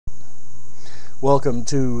Welcome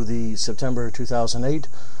to the September 2008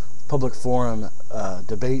 Public Forum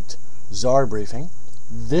Debate Czar briefing.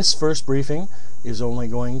 This first briefing is only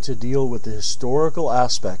going to deal with the historical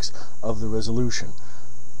aspects of the resolution.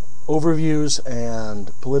 Overviews and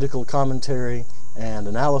political commentary and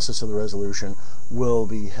analysis of the resolution will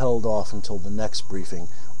be held off until the next briefing,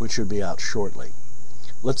 which should be out shortly.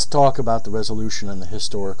 Let's talk about the resolution and the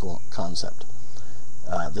historical concept.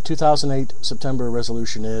 The 2008 September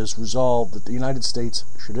resolution is resolved that the United States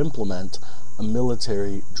should implement a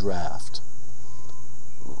military draft.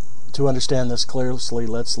 To understand this clearly,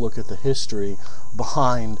 let's look at the history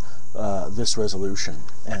behind this resolution.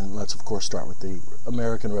 And let's, of course, start with the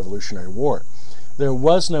American Revolutionary War. There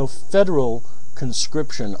was no federal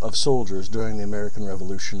conscription of soldiers during the American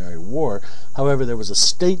Revolutionary War. However, there was a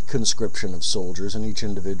state conscription of soldiers in each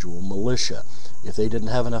individual militia. If they didn't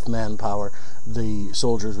have enough manpower, the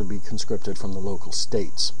soldiers would be conscripted from the local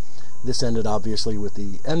states. This ended, obviously, with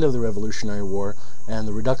the end of the Revolutionary War and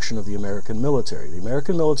the reduction of the American military. The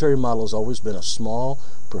American military model has always been a small,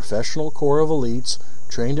 professional corps of elites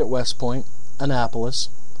trained at West Point, Annapolis,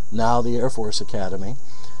 now the Air Force Academy,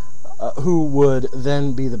 who would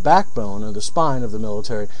then be the backbone or the spine of the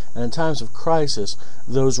military, and in times of crisis,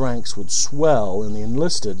 those ranks would swell in the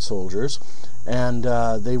enlisted soldiers, and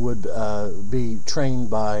they would be trained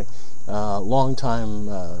by long-time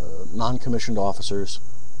non-commissioned officers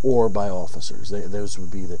or by officers. Those would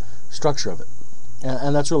be the structure of it.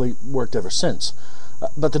 And that's really worked ever since.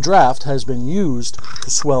 But the draft has been used to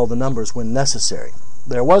swell the numbers when necessary.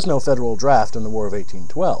 There was no federal draft in the War of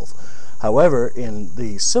 1812. However, in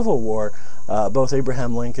the Civil War, both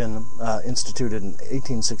Abraham Lincoln instituted in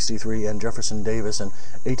 1863 and Jefferson Davis in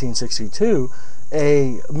 1862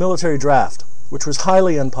 a military draft, which was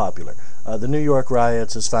highly unpopular. The New York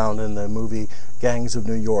riots, as found in the movie Gangs of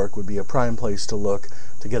New York, would be a prime place to look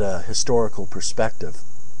to get a historical perspective.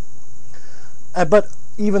 But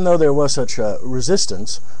even though there was such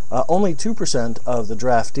resistance, only 2% of the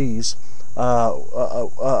draftees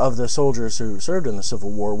of the soldiers who served in the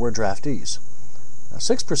Civil War were draftees.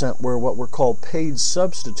 6% were what were called paid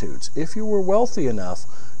substitutes. If you were wealthy enough,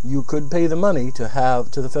 you could pay the money to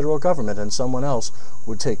the federal government, and someone else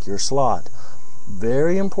would take your slot.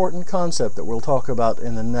 Very important concept that we'll talk about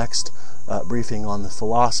in the next briefing on the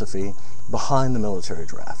philosophy behind the military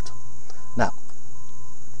draft. Now,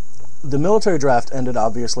 the military draft ended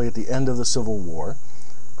obviously at the end of the Civil War,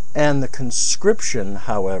 and the conscription,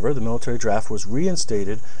 however, the military draft, was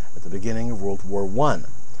reinstated at the beginning of World War I.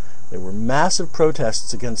 There were massive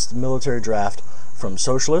protests against the military draft from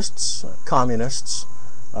socialists, communists,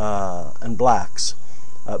 and blacks,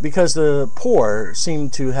 because the poor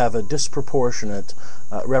seemed to have a disproportionate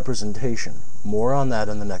representation. More on that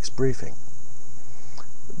in the next briefing.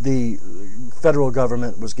 The federal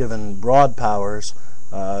government was given broad powers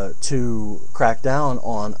to crack down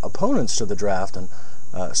on opponents to the draft, and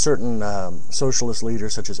certain socialist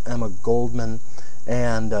leaders such as Emma Goldman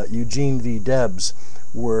and Eugene V. Debs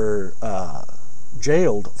were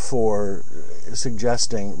jailed for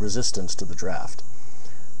suggesting resistance to the draft.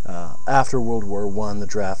 After World War I, the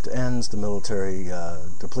draft ends, the military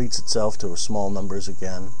depletes itself to small numbers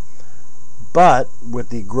again. But with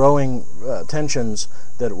the growing tensions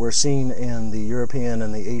that were seen in the European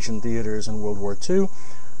and the Asian theaters in World War II,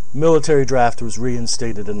 military draft was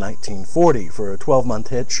reinstated in 1940 for a 12-month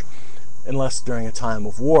hitch, unless during a time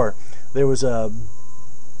of war. There was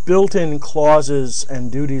built-in clauses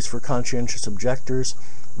and duties for conscientious objectors.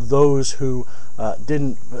 Those who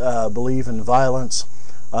didn't believe in violence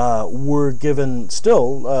were given,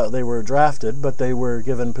 they were drafted, but they were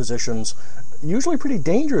given positions, usually pretty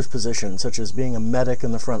dangerous positions, such as being a medic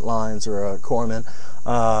in the front lines or a corpsman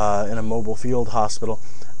in a mobile field hospital.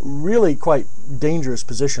 Really quite dangerous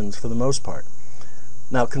positions for the most part.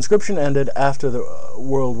 Now, conscription ended after the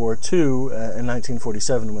World War II in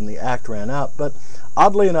 1947 when the Act ran out, but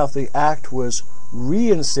oddly enough, the Act was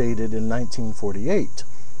reinstated in 1948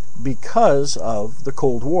 because of the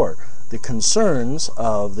Cold War, the concerns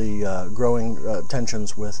of the growing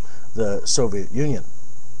tensions with the Soviet Union.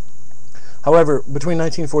 However, between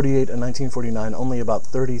 1948 and 1949, only about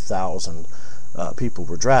 30,000 people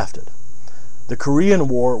were drafted. The Korean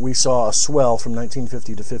War, we saw a swell from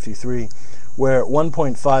 1950 to 53, where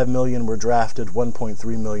 1.5 million were drafted,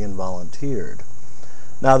 1.3 million volunteered.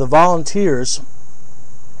 Now, the volunteers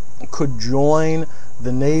could join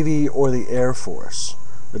the Navy or the Air Force.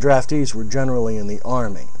 The draftees were generally in the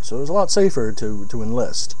Army, so it was a lot safer to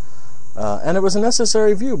enlist. And it was a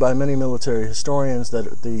necessary view by many military historians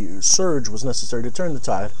that the surge was necessary to turn the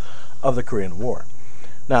tide of the Korean War.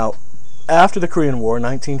 Now, after the Korean War,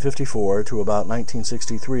 1954 to about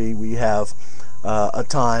 1963, we have a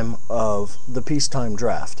time of the peacetime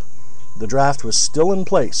draft. The draft was still in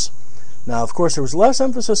place. Now, of course, there was less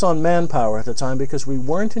emphasis on manpower at the time because we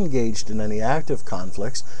weren't engaged in any active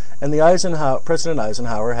conflicts, and President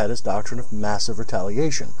Eisenhower had his doctrine of massive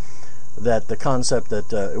retaliation, that the concept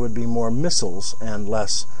that it would be more missiles and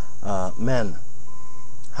less men.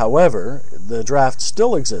 However, the draft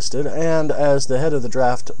still existed, and as the head of the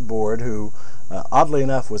draft board, who oddly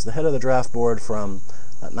enough was the head of the draft board from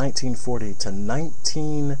 1940 to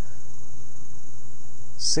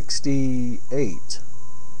 1968,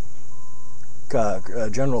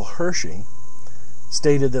 General Hershey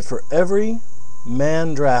stated that for every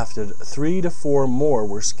man drafted, 3 to 4 more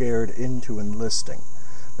were scared into enlisting.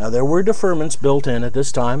 Now, there were deferments built in at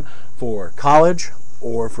this time for college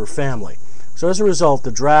or for family. So as a result,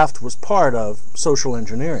 the draft was part of social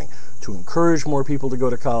engineering to encourage more people to go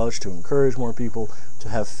to college, to encourage more people to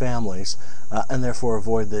have families, and therefore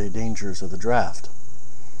avoid the dangers of the draft.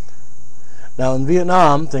 Now, in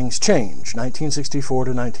Vietnam, things changed, 1964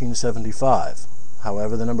 to 1975.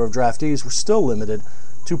 However, the number of draftees were still limited.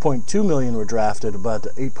 2.2 million were drafted,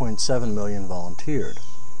 but 8.7 million volunteered.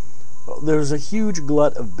 There was a huge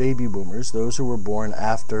glut of baby boomers, those who were born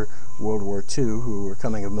after World War II, who were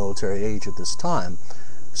coming of military age at this time.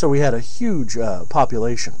 So we had a huge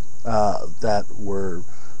population that were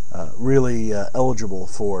really eligible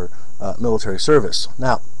for military service.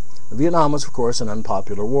 Now, Vietnam was, of course, an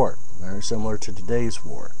unpopular war, very similar to today's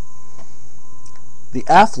war. The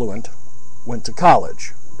affluent went to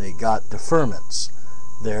college. They got deferments.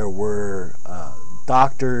 There were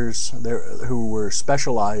doctors who were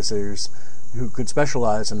specializers, who could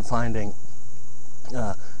specialize in finding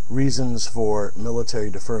reasons for military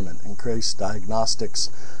deferment. Increased diagnostics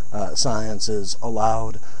sciences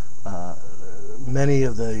allowed many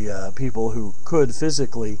of the people who could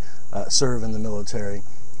physically serve in the military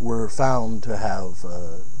were found to have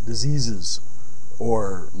diseases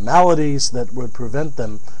or maladies that would prevent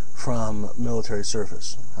them from military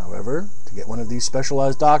service. However, to get one of these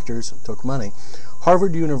specialized doctors took money.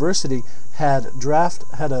 Harvard University had a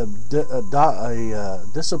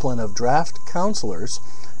discipline of draft counselors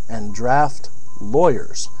and draft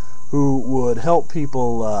lawyers who would help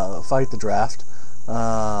people fight the draft,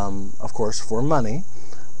 of course, for money.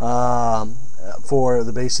 For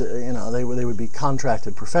the basic, they would be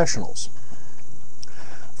contracted professionals.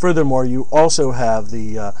 Furthermore, you also have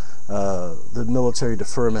the military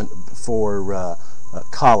deferment for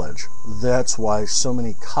college. That's why so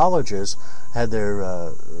many colleges had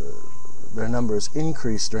their numbers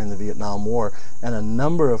increased during the Vietnam War, and a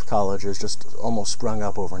number of colleges just almost sprung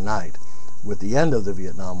up overnight. With the end of the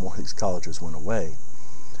Vietnam War, these colleges went away.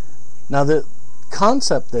 Now, the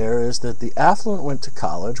concept there is that the affluent went to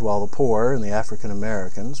college while the poor and the African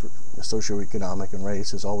Americans, socioeconomic and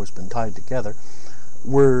race has always been tied together,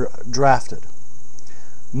 were drafted.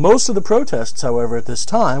 Most of the protests, however, at this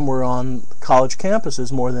time were on college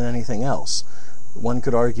campuses more than anything else. One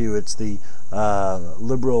could argue it's the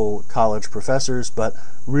liberal college professors, but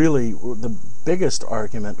really the biggest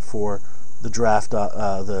argument for the draft,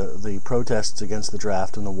 the protests against the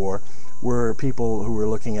draft and the war, were people who were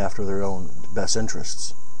looking after their own best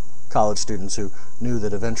interests. College students who knew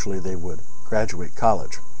that eventually they would graduate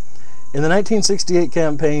college. In the 1968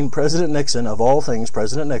 campaign, President Nixon, of all things,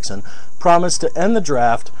 President Nixon, promised to end the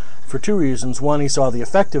draft for 2 reasons. One, he saw the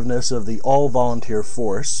effectiveness of the all-volunteer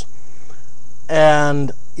force,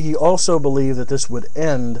 and he also believed that this would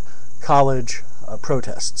end college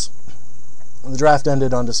protests. The draft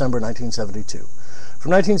ended on December 1972.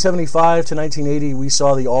 From 1975 to 1980, we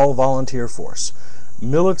saw the all-volunteer force.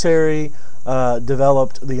 Military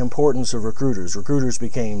developed the importance of recruiters. Recruiters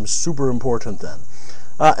became super important then.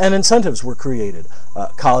 And incentives were created.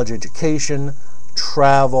 College education,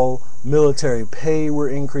 travel, military pay were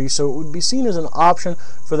increased, so it would be seen as an option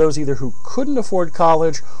for those either who couldn't afford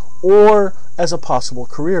college or as a possible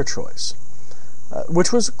career choice,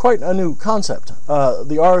 which was quite a new concept.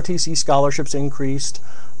 The ROTC scholarships increased,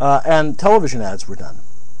 and television ads were done.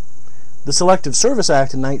 The Selective Service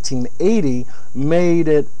Act in 1980 made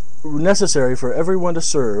it necessary for everyone to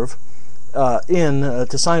serve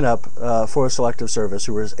to sign up for selective service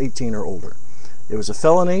who was 18 or older. It was a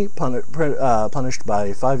felony punished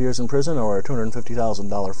by 5 years in prison or a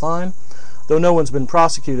 $250,000 fine, though no one's been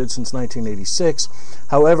prosecuted since 1986.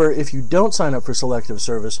 However, if you don't sign up for selective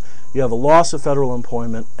service, you have a loss of federal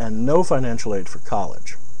employment and no financial aid for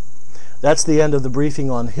college. That's the end of the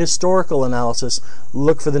briefing on historical analysis.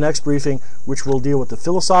 Look for the next briefing, which will deal with the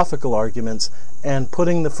philosophical arguments and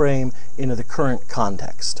putting the frame into the current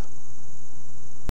context.